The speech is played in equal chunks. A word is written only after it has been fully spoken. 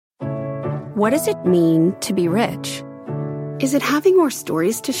What does it mean to be rich? Is it having more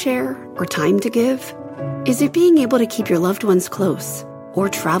stories to share or time to give? Is it being able to keep your loved ones close or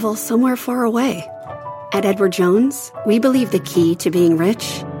travel somewhere far away? At Edward Jones, we believe the key to being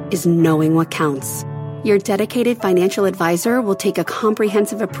rich is knowing what counts. Your dedicated financial advisor will take a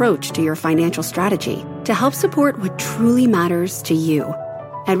comprehensive approach to your financial strategy to help support what truly matters to you.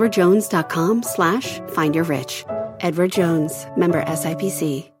 EdwardJones.com/findyourrich. Edward Jones, member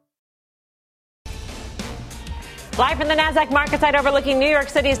SIPC. Live from the NASDAQ market site overlooking New York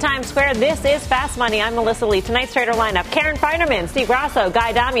City's Times Square, this is Fast Money. I'm Melissa Lee. Tonight's trader lineup: Karen Feinerman, Steve Grasso,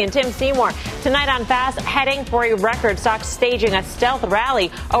 Guy Damian, Tim Seymour. Tonight on Fast, heading for a record. Stocks staging a stealth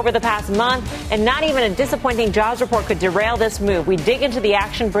rally over the past month, and not even a disappointing jobs report could derail this move. We dig into the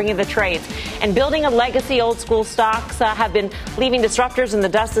action, bringing the trades. And building a legacy, old school stocks have been leaving disruptors in the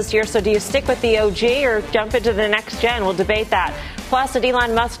dust this year. So do you stick with the OG or jump into the next gen? We'll debate that. Plus, did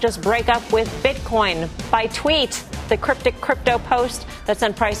Elon Musk just break up with Bitcoin by tweet? The cryptic crypto post that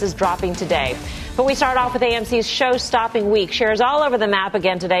sent prices dropping today. But we start off with AMC's show-stopping week. Shares all over the map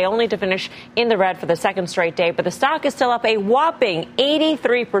again today, only to finish in the red for the second straight day. But the stock is still up a whopping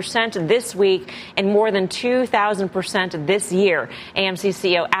 83% this week and more than 2,000% this year. AMC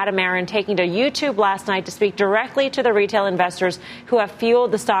CEO Adam Aron taking to YouTube last night to speak directly to the retail investors who have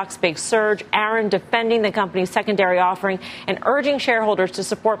fueled the stock's big surge. Aron defending the company's secondary offering and urging shareholders to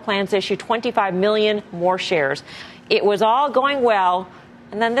support plans to issue 25 million more shares. It was all going well,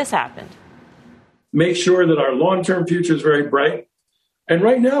 and then this happened. Make sure that our long-term future is very bright. And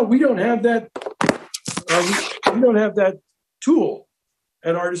right now, we don't have that. We don't have that tool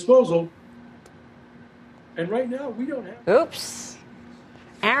at our disposal. And right now, we don't have. Oops.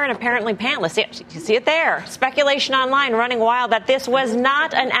 Aron apparently pantless. You see it there. Speculation online running wild that this was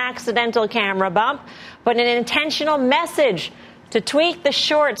not an accidental camera bump, but an intentional message to tweak the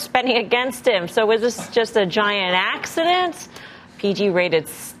short spending against him. So was this just a giant accident? PG-rated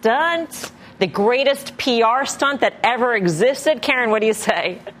stunt? The greatest PR stunt that ever existed? Karen, what do you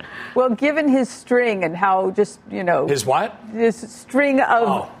say? Well, given his string and how just, His what? His string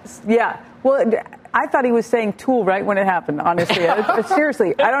of, yeah. Well, I thought he was saying tool right when it happened, honestly.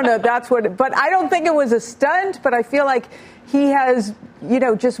 Seriously, I don't know. But I don't think it was a stunt, but I feel like he has,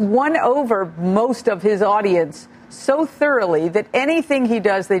 just won over most of his audience so thoroughly that anything he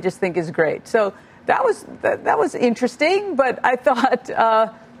does, they just think is great. So that was interesting, but I thought,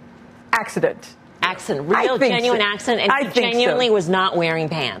 accident. Real genuine so. Accident, and he genuinely was not wearing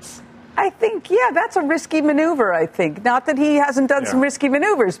pants. I think, that's a risky maneuver, I think. Not that he hasn't done some risky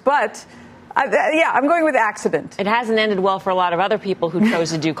maneuvers, but, I'm going with accident. It hasn't ended well for a lot of other people who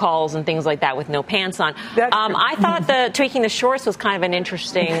chose to do calls and things like that with no pants on. I thought the tweaking the shorts was kind of an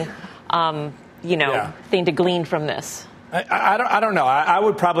interesting, thing to glean from this. I don't know. I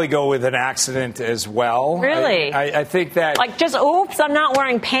would probably go with an accident as well. Really? I think that just oops, I'm not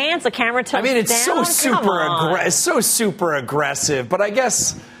wearing pants. The camera tilts down. It's so super aggressive. But I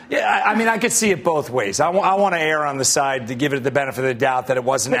guess, I could see it both ways. I want to err on the side to give it the benefit of the doubt that it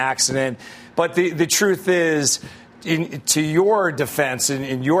was an accident. But the truth is, to your defense,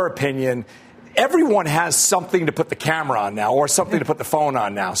 in your opinion, everyone has something to put the camera on now, or something to put the phone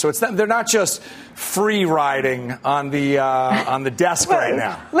on now. So they're not just free riding on the desk right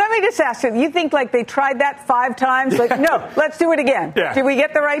now. Let me just ask you think like they tried that 5 times? Like, no, let's do it again. Yeah. Did we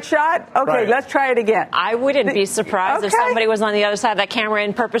get the right shot? Okay, right. Let's try it again. I wouldn't be surprised if somebody was on the other side of that camera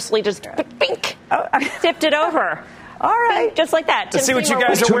and purposely just tipped it over. All right. Just like that. Let's see what you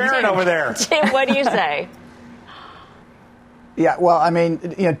guys are wearing over there. Tim, what do you say? Yeah, well,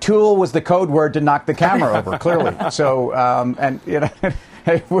 tool was the code word to knock the camera over, clearly. So,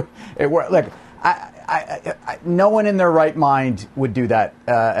 look, no one in their right mind would do that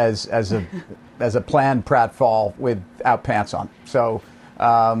as a planned pratfall without pants on. So,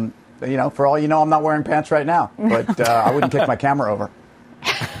 for all you know, I'm not wearing pants right now, but I wouldn't kick my camera over.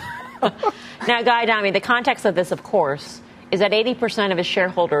 Now, Guy Damian, the context of this, of course, is that 80% of his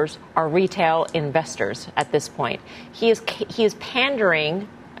shareholders are retail investors at this point. He is catering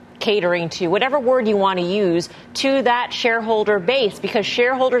to whatever word you want to use to that shareholder base, because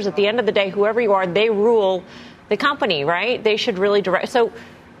shareholders at the end of the day, whoever you are, they rule the company, right? They should really direct. So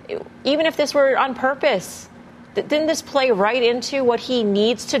even if this were on purpose, didn't this play right into what he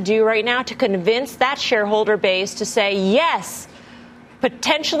needs to do right now to convince that shareholder base to say, yes,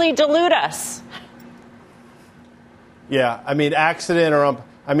 potentially dilute us? Yeah, accident or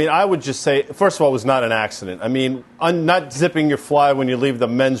I would just say, first of all, it was not an accident. Not zipping your fly when you leave the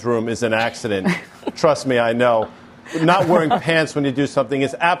men's room is an accident. Trust me, I know. Not wearing pants when you do something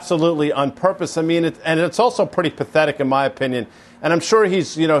is absolutely on purpose. And it's also pretty pathetic, in my opinion. And I'm sure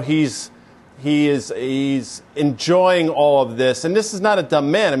he's he's enjoying all of this. And this is not a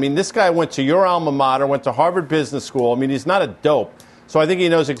dumb man. I mean, this guy went to your alma mater, went to Harvard Business School. I mean, he's not a dope. So I think he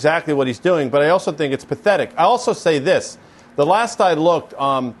knows exactly what he's doing. But I also think it's pathetic. I also say this. The last I looked,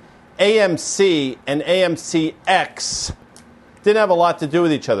 AMC and AMCX didn't have a lot to do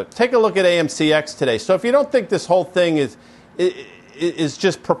with each other. Take a look at AMCX today. So if you don't think this whole thing is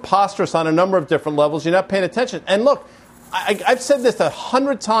just preposterous on a number of different levels, you're not paying attention. And look, I've said this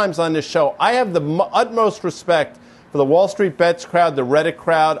 100 times on this show. I have the utmost respect for the Wall Street Bets crowd, the Reddit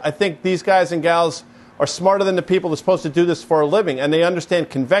crowd. I think these guys and gals are smarter than the people that are supposed to do this for a living, and they understand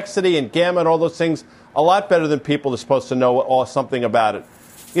convexity and gamma and all those things a lot better than people that are supposed to know something about it.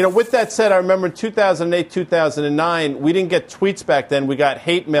 You know, with that said, I remember in 2008, 2009, we didn't get tweets back then. We got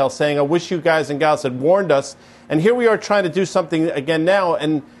hate mail saying, I wish you guys and gals had warned us. And here we are trying to do something again now.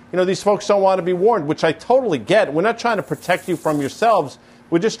 And, you know, these folks don't want to be warned, which I totally get. We're not trying to protect you from yourselves.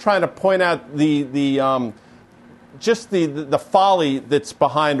 We're just trying to point out the folly that's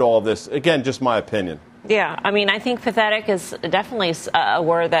behind all of this. Again, just my opinion. Yeah, I mean, I think pathetic is definitely a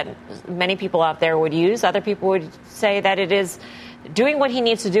word that many people out there would use. Other people would say that it is doing what he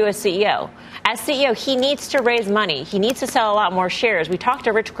needs to do as CEO. As CEO, he needs to raise money. He needs to sell a lot more shares. We talked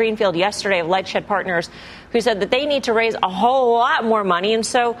to Rich Greenfield yesterday of Lightshed Partners, who said that they need to raise a whole lot more money. And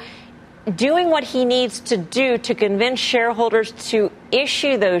so doing what he needs to do to convince shareholders to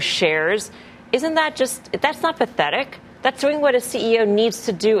issue those shares, that's not pathetic. That's doing what a CEO needs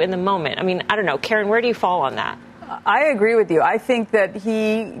to do in the moment. I mean, I don't know. Karen, where do you fall on that? I agree with you. I think that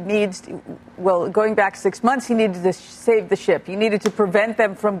he needs, going back 6 months, he needed to save the ship. He needed to prevent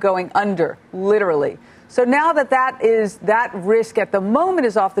them from going under, literally. So now that risk at the moment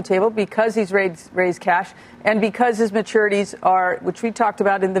is off the table because he's raised cash and because his maturities are, which we talked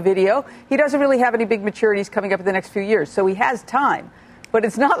about in the video, he doesn't really have any big maturities coming up in the next few years. So he has time. But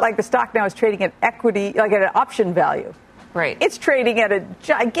it's not like the stock now is trading at equity, like at an option value. Right. It's trading at a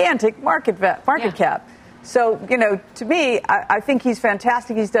gigantic market cap. So, you know, to me, I think he's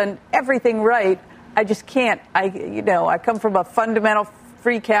fantastic. He's done everything right. I just can't. I come from a fundamental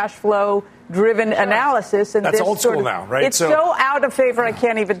free cash flow driven analysis, and that's this old school now, right? It's so out of favor, I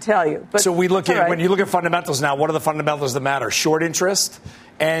can't even tell you. But so when you look at fundamentals now, what are the fundamentals that matter? Short interest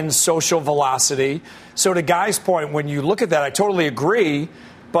and social velocity. So to Guy's point, when you look at that, I totally agree,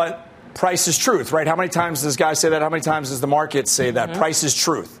 but price is truth, right? How many times does Guy say that? How many times does the market say that? Mm-hmm. Price is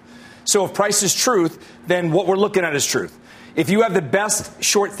truth. So if price is truth, then what we're looking at is truth. If you have the best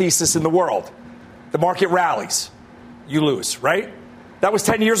short thesis in the world, the market rallies, you lose, right? That was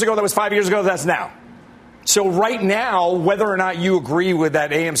 10 years ago. That was 5 years ago. That's now. So right now, whether or not you agree with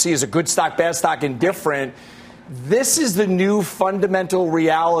that AMC is a good stock, bad stock, indifferent, this is the new fundamental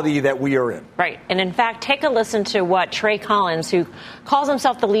reality that we are in. Right. And in fact, take a listen to what Trey Collins, who calls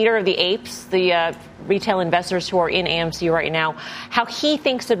himself the leader of the apes, the retail investors who are in AMC right now, how he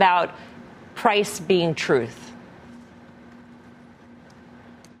thinks about price being truth.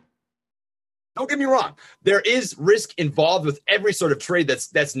 Don't get me wrong. There is risk involved with every sort of trade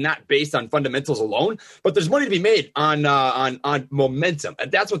that's not based on fundamentals alone, but there's money to be made on momentum,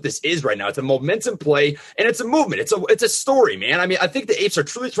 and that's what this is right now. It's a momentum play, and it's a movement. It's a story, man. I mean, I think the apes are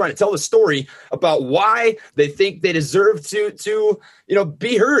truly trying to tell the story about why they think they deserve to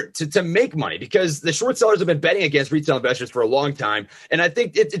be heard, to make money, because the short sellers have been betting against retail investors for a long time, and I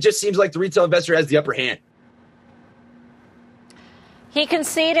think it just seems like the retail investor has the upper hand. He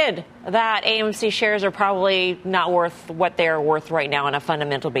conceded that AMC shares are probably not worth what they're worth right now on a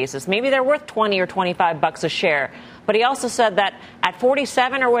fundamental basis. Maybe they're worth $20 or $25 a share. But he also said that at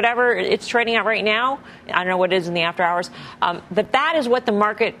 47 or whatever it's trading at right now, I don't know what it is in the after hours, that is what the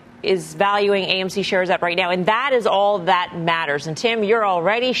market is valuing AMC shares at right now. And that is all that matters. And Tim, you're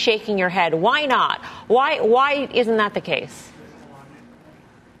already shaking your head. Why not? Why isn't that the case?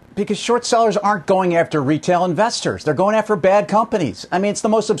 Because short sellers aren't going after retail investors. They're going after bad companies. I mean, it's the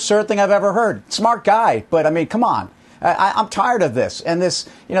most absurd thing I've ever heard. Smart guy, but I mean, come on. I'm tired of this. And this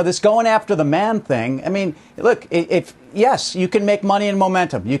going after the man thing. I mean, look, yes, you can make money in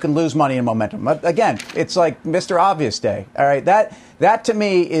momentum. You can lose money in momentum. But again, it's like Mr. Obvious Day. All right. That to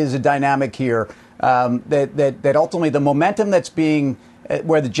me is a dynamic here that ultimately the momentum that's being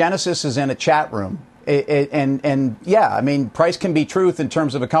where the genesis is in a chat room. I mean, price can be truth in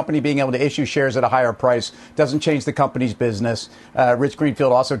terms of a company being able to issue shares at a higher price. Doesn't change the company's business. Rich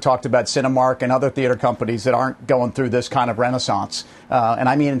Greenfield also talked about Cinemark and other theater companies that aren't going through this kind of renaissance. And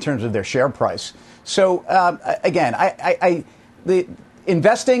I mean in terms of their share price. So, again, the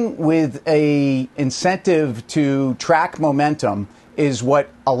investing with a incentive to track momentum is what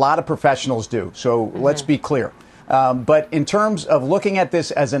a lot of professionals do. So let's be clear. But in terms of looking at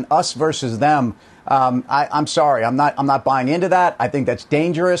this as an us versus them, I'm sorry, I'm not buying into that. I think that's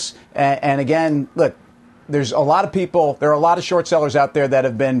dangerous. And again, look, there's a lot of people, there are a lot of short sellers out there that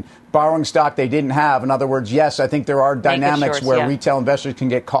have been borrowing stock they didn't have. In other words, yes, I think there are dynamics where retail investors can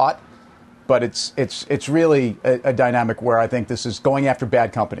get caught, but it's really a dynamic where I think this is going after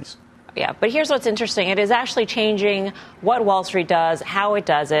bad companies. Yeah, but here's what's interesting. It is actually changing what Wall Street does, how it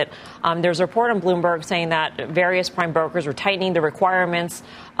does it. There's a report on Bloomberg saying that various prime brokers are tightening the requirements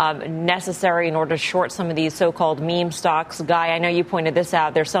necessary in order to short some of these so-called meme stocks. Guy, I know you pointed this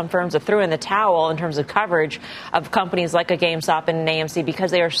out. There's some firms that threw in the towel in terms of coverage of companies like a GameStop and an AMC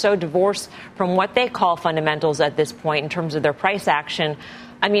because they are so divorced from what they call fundamentals at this point in terms of their price action.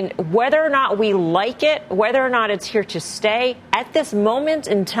 I mean, whether or not we like it, whether or not it's here to stay, at this moment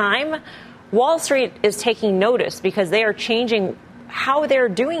in time, Wall Street is taking notice because they are changing how they're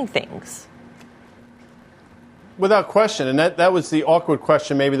doing things. Without question. And that was the awkward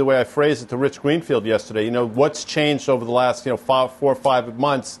question, maybe the way I phrased it to Rich Greenfield yesterday. You know, what's changed over the last, 4 or 5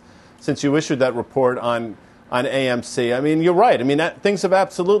 months since you issued that report on AMC? I mean, you're right. I mean, things have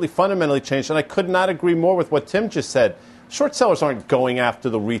absolutely fundamentally changed. And I could not agree more with what Tim just said. Short sellers aren't going after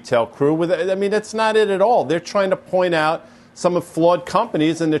the retail crew. I mean, that's not it at all. They're trying to point out some of flawed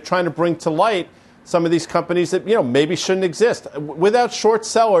companies, and they're trying to bring to light some of these companies that, maybe shouldn't exist. Without short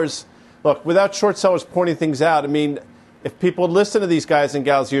sellers pointing things out, I mean, if people had listened to these guys and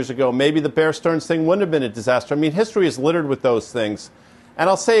gals years ago, maybe the Bear Stearns thing wouldn't have been a disaster. I mean, history is littered with those things. And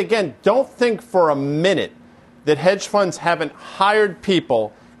I'll say again, don't think for a minute that hedge funds haven't hired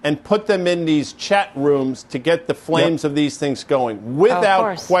people and put them in these chat rooms to get the flames of these things going.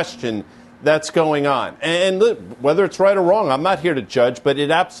 Without question, that's going on. And whether it's right or wrong, I'm not here to judge, but it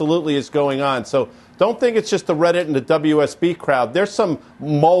absolutely is going on. So don't think it's just the Reddit and the WSB crowd. There's some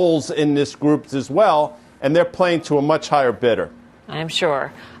moles in this group as well, and they're playing to a much higher bidder. I'm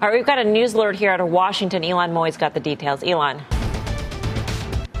sure. All right, we've got a news alert here out of Washington. Elon Moy's got the details. Elon.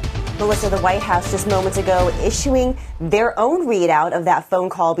 Melissa, the White House just moments ago issuing their own readout of that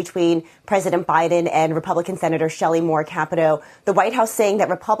phone call between President Biden and Republican Senator Shelley Moore Capito. The White House saying that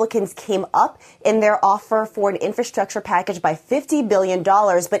Republicans came up in their offer for an infrastructure package by $50 billion,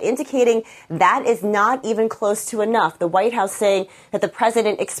 but indicating that is not even close to enough. The White House saying that the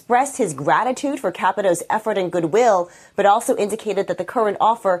president expressed his gratitude for Capito's effort and goodwill, but also indicated that the current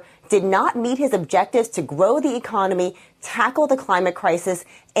offer did not meet his objectives to grow the economy, tackle the climate crisis,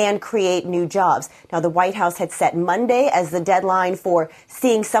 and create new jobs. Now, the White House had set Monday as the deadline for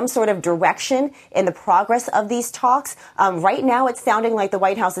seeing some sort of direction in the progress of these talks. Right now, it's sounding like the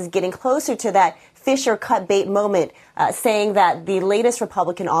White House is getting closer to that fish or cut bait moment, saying that the latest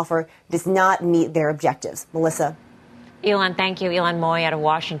Republican offer does not meet their objectives. Melissa. Elon, thank you. Elon Moy out of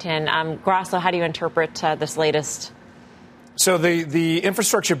Washington. Grasso, how do you interpret this latest? So the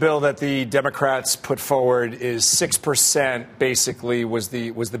infrastructure bill that the Democrats put forward is 6%. Basically, was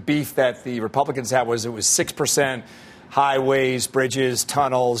the beef that the Republicans had was it was 6% highways, bridges,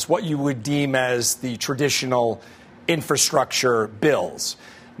 tunnels, what you would deem as the traditional infrastructure bills.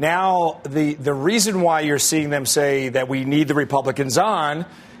 Now, the reason why you're seeing them say that we need the Republicans on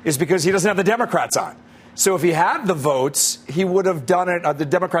is because he doesn't have the Democrats on. So if he had the votes, he would have done it. The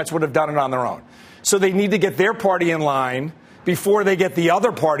Democrats would have done it on their own. So they need to get their party in line before they get the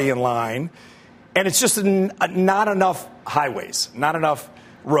other party in line. And it's just not enough highways, not enough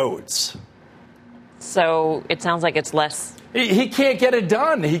roads. So it sounds like it's less. He can't get it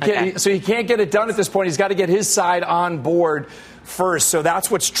done. So he can't get it done at this point. He's got to get his side on board first. So that's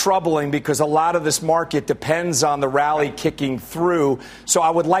what's troubling, because a lot of this market depends on the rally kicking through. So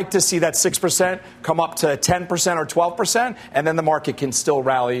I would like to see that 6% come up to 10% or 12%, and then the market can still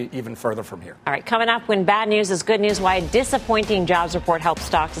rally even further from here. All right, coming up, when bad news is good news, why a disappointing jobs report helps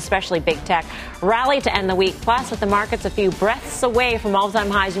stocks, especially big tech, rally to end the week. Plus, with the markets a few breaths away from all-time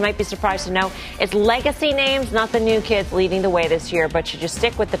highs, you might be surprised to know it's legacy names, not the new kids, leading the way this year. But should you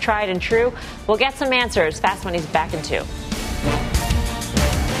stick with the tried and true? We'll get some answers. Fast Money's back in 2.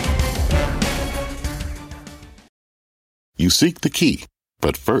 You seek the key,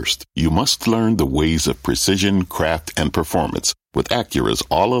 but first, you must learn the ways of precision, craft, and performance with Acura's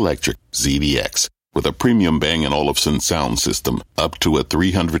all-electric ZDX. With a premium Bang & Olufsen sound system up to a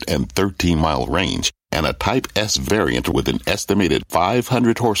 313-mile range and a Type S variant with an estimated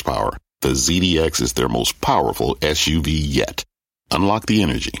 500 horsepower, the ZDX is their most powerful SUV yet. Unlock the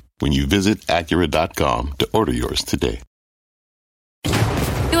energy when you visit Acura.com to order yours today.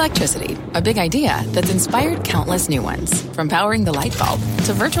 Electricity, a big idea that's inspired countless new ones. From powering the light bulb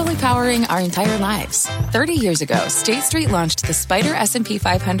to virtually powering our entire lives. 30 years ago, State Street launched the Spider S&P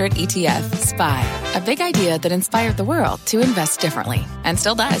 500 ETF, SPY. A big idea that inspired the world to invest differently. And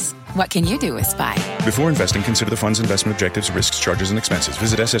still does. What can you do with SPY? Before investing, consider the fund's investment objectives, risks, charges, and expenses.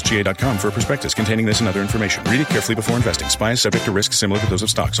 Visit ssga.com for a prospectus containing this and other information. Read it carefully before investing. SPY is subject to risks similar to those of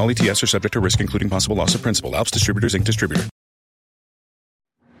stocks. All ETFs are subject to risk, including possible loss of principal. Alps Distributors, Inc. Distributor.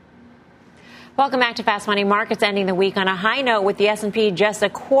 Welcome back to Fast Money. Markets ending the week on a high note with the S&P just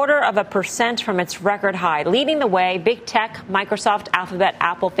 0.25% from its record high. Leading the way, big tech, Microsoft, Alphabet,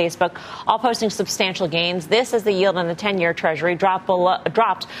 Apple, Facebook, all posting substantial gains. This as the yield on the 10-year Treasury dropped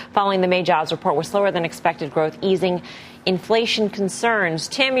following the May jobs report with slower than expected growth, easing inflation concerns.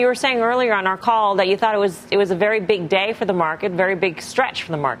 Tim, you were saying earlier on our call that you thought it was a very big day for the market, very big stretch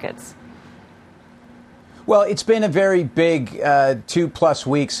for the markets. Well, it's been a very big 2+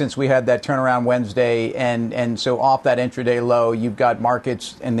 weeks since we had that turnaround Wednesday, and so off that intraday low, you've got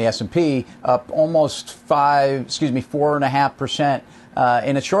markets in the S&P up almost 4.5%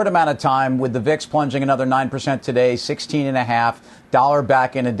 in a short amount of time, with the VIX plunging another 9% today, 16.5%. Dollar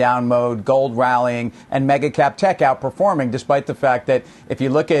back in a down mode, gold rallying, and mega cap tech outperforming, despite the fact that if you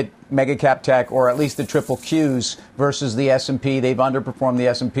look at mega cap tech, or at least the triple Qs versus the S&P, they've underperformed the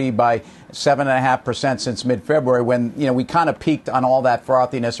S&P by 7.5% since mid-February, when we kind of peaked on all that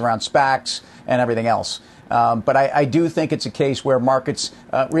frothiness around SPACs and everything else. But I do think it's a case where markets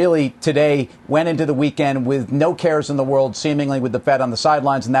really today went into the weekend with no cares in the world, seemingly with the Fed on the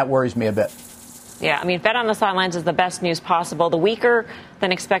sidelines, and that worries me a bit. Yeah, I mean, Fed on the sidelines is the best news possible. The weaker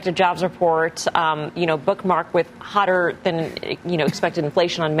than expected jobs report, bookmark with hotter than, expected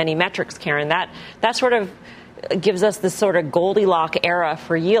inflation on many metrics, Karen. That sort of gives us this sort of Goldilocks era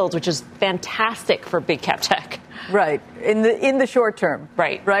for yields, which is fantastic for big cap tech. Right. In the short term.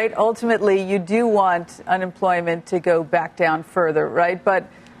 Right. Right. Ultimately, you do want unemployment to go back down further. Right. But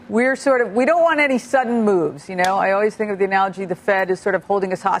we don't want any sudden moves. I always think of the analogy the Fed is sort of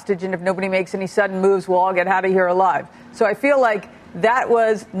holding us hostage, and if nobody makes any sudden moves, we'll all get out of here alive. So I feel like that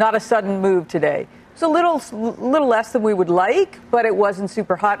was not a sudden move today. It's a little less than we would like, but it wasn't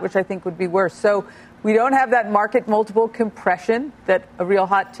super hot, which I think would be worse. So we don't have that market multiple compression that a real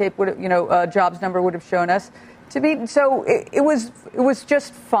hot tape would, jobs number would have shown us. So it was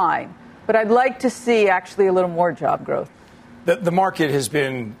just fine. But I'd like to see actually a little more job growth. The market has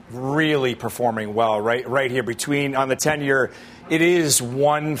been really performing well, right here between on the 10-year. It is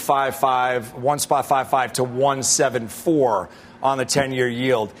 1.55 to 1.74 on the 10-year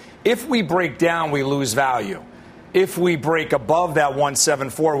yield. If we break down, we lose value. If we break above that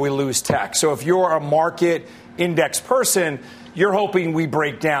 1.74, we lose tech. So if you're a market index person, you're hoping we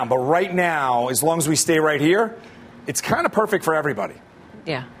break down. But right now, as long as we stay right here, it's kind of perfect for everybody.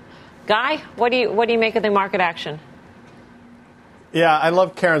 Yeah. Guy, what do you make of the market action? Yeah, I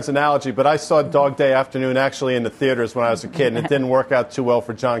love Karen's analogy, but I saw Dog Day Afternoon actually in the theaters when I was a kid, and it didn't work out too well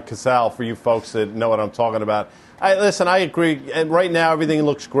for John Casale, for you folks that know what I'm talking about. I agree. And right now, everything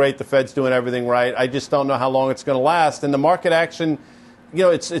looks great. The Fed's doing everything right. I just don't know how long it's going to last. And the market action,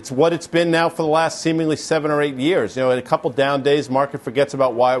 it's what it's been now for the last seemingly 7 or 8 years. In a couple down days, market forgets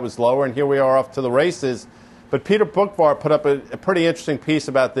about why it was lower, and here we are off to the races. But Peter Bookvar put up a pretty interesting piece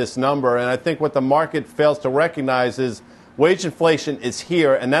about this number, and I think what the market fails to recognize is wage inflation is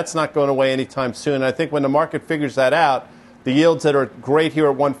here, and that's not going away anytime soon. And I think when the market figures that out, the yields that are great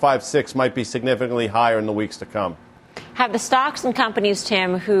here at 1.56 might be significantly higher in the weeks to come. Have the stocks and companies,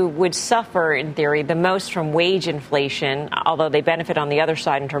 Tim, who would suffer, in theory, the most from wage inflation, although they benefit on the other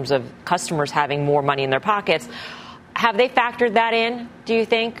side in terms of customers having more money in their pockets, have they factored that in, do you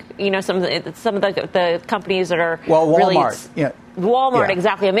think? Some of the companies that are Walmart. Really, Walmart,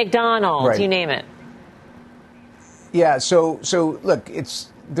 exactly. A McDonald's, right. You name it. Yeah, so look,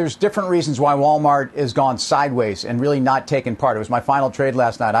 there's different reasons why Walmart has gone sideways and really not taken part. It was my final trade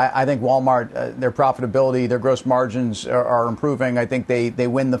last night. I think Walmart, their profitability, their gross margins are improving. I think they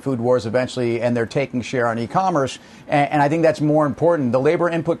win the food wars eventually, and they're taking share on e-commerce. And I think that's more important. The labor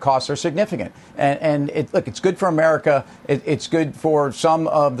input costs are significant. And it's good for America. It's good for some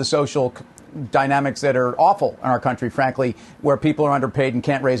of the social dynamics that are awful in our country, frankly, where people are underpaid and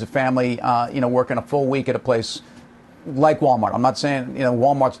can't raise a family, working a full week at a place like Walmart. I'm not saying,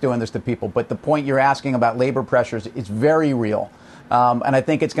 Walmart's doing this to people, but the point you're asking about labor pressures is very real. And I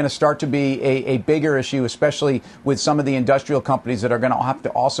think it's going to start to be a bigger issue, especially with some of the industrial companies that are going to have to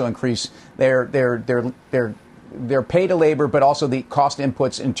also increase their pay to labor, but also the cost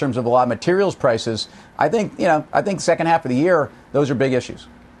inputs in terms of a lot of materials prices. I think second half of the year, those are big issues.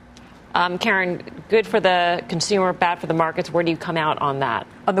 Karen, good for the consumer, bad for the markets. Where do you come out on that?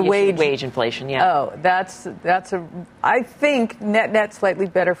 On the wage inflation, yeah. Oh, I think net slightly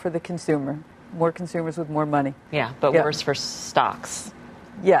better for the consumer. More consumers with more money. Yeah, but worse for stocks.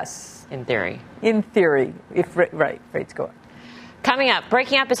 Yes. In theory. In theory, if rates go up. Coming up,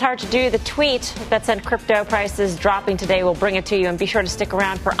 breaking up is hard to do. The tweet that sent crypto prices dropping today will bring it to you. And be sure to stick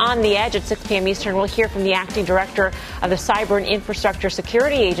around for On the Edge at 6 p.m. Eastern. We'll hear from the acting director of the Cyber and Infrastructure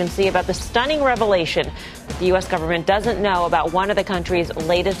Security Agency about the stunning revelation that the U.S. government doesn't know about one of the country's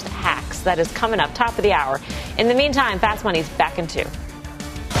latest hacks. That is coming up, top of the hour. In the meantime, Fast Money's back in 2.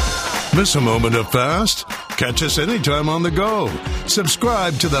 Miss a moment of Fast? Catch us anytime on the go.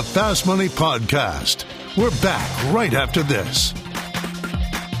 Subscribe to the Fast Money Podcast. We're back right after this.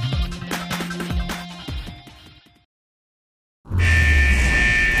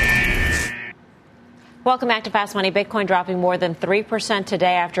 Welcome back to Fast Money. Bitcoin dropping more than 3%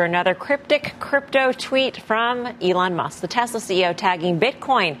 today after another cryptic crypto tweet from Elon Musk, the Tesla CEO, tagging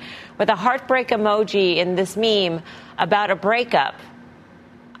Bitcoin with a heartbreak emoji in this meme about a breakup.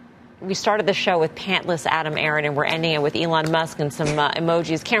 We started the show with pantless Adam Aron, and we're ending it with Elon Musk and some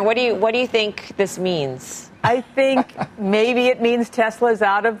emojis. Karen, what do you think this means? I think maybe it means Tesla's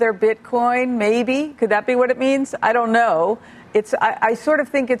out of their Bitcoin. Maybe. Could that be what it means? I don't know. I sort of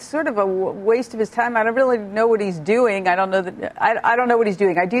think it's sort of a waste of his time. I don't really know what he's doing. I don't know what he's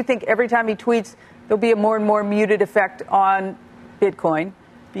doing. I do think every time he tweets, there'll be a more and more muted effect on Bitcoin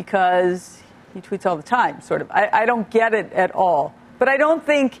because he tweets all the time, sort of. I don't get it at all. But I don't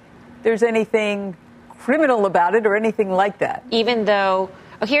think there's anything criminal about it or anything like that. Even though,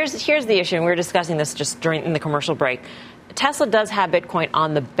 here's the issue, and we were discussing this just in the commercial break. Tesla does have Bitcoin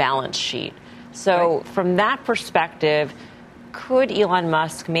on the balance sheet. So right. From that perspective, could Elon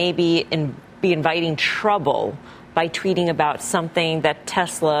Musk maybe be inviting trouble by tweeting about something that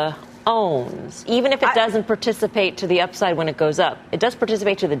Tesla owns, even if it doesn't participate to the upside when it goes up? It does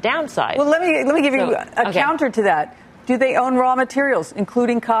participate to the downside. Well, let me give you a counter to that. Do they own raw materials,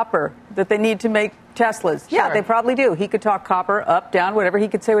 including copper, that they need to make Teslas? Sure. Yeah, they probably do. He could talk copper up, down, whatever. He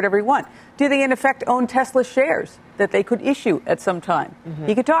could say whatever he wants. Do they, in effect, own Tesla shares that they could issue at some time? Mm-hmm.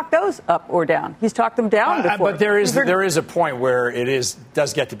 He could talk those up or down. He's talked them down before. But there is a point where it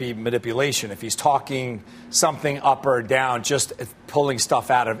does get to be manipulation. If he's talking something up or down, just pulling stuff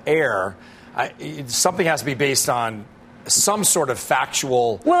out of air, something has to be based on some sort of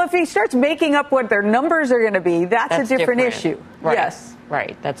factual. Well, if he starts making up what their numbers are going to be, that's a different issue. Right. Yes.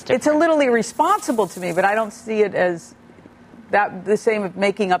 Right. That's different. It's a little irresponsible to me, but I don't see it as the same of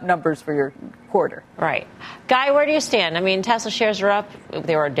making up numbers for your quarter. Right. Guy, where do you stand? I mean, Tesla shares are up.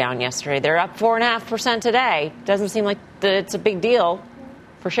 They were down yesterday. They're up 4.5% today. Doesn't seem like it's a big deal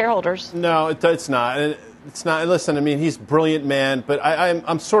for shareholders. No, it's not. It's not. Listen, I mean, he's a brilliant man, but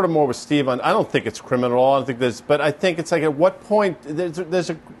I'm sort of more with Steve on. I don't think it's criminal at all. I don't think there's. But I think it's like, at what point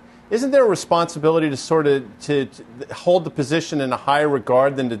isn't there a responsibility to sort of to hold the position in a higher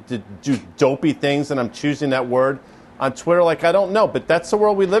regard than to do dopey things? And I'm choosing that word on Twitter. Like, I don't know, but that's the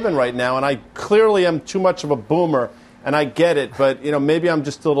world we live in right now. And I clearly am too much of a boomer, and I get it. But maybe I'm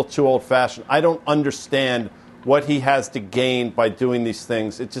just a little too old-fashioned. I don't understand what he has to gain by doing these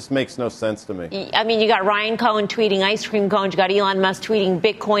things. It just makes no sense to me. I mean, you got Ryan Cohen tweeting ice cream cones, you got Elon Musk tweeting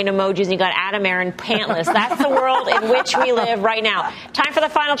Bitcoin emojis, and you got Adam Aron pantless. That's the world in which we live right now. Time for the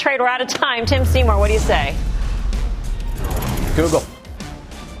final trade. We're out of time. Tim Seymour, what do you say? Google.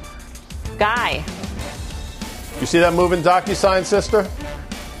 Guy. You see that moving DocuSign, sister?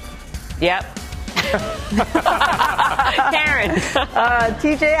 Yep. Karen.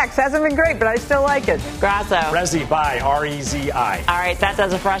 TJX hasn't been great, but I still like it. Grasso. Rezi, buy, R-E-Z-I. All right, that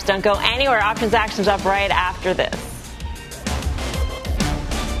does it for us. Don't go anywhere. Options action's up right after this.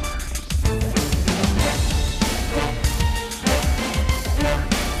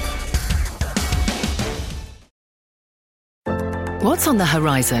 What's on the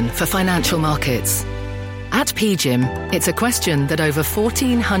horizon for financial markets? At PGIM, it's a question that over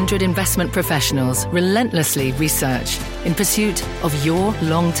 1,400 investment professionals relentlessly research in pursuit of your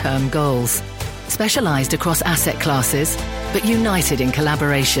long-term goals. Specialized across asset classes, but united in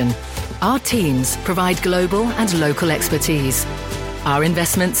collaboration, our teams provide global and local expertise. Our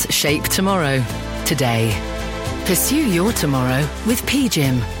investments shape tomorrow, today. Pursue your tomorrow with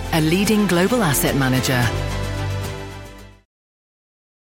PGIM, a leading global asset manager.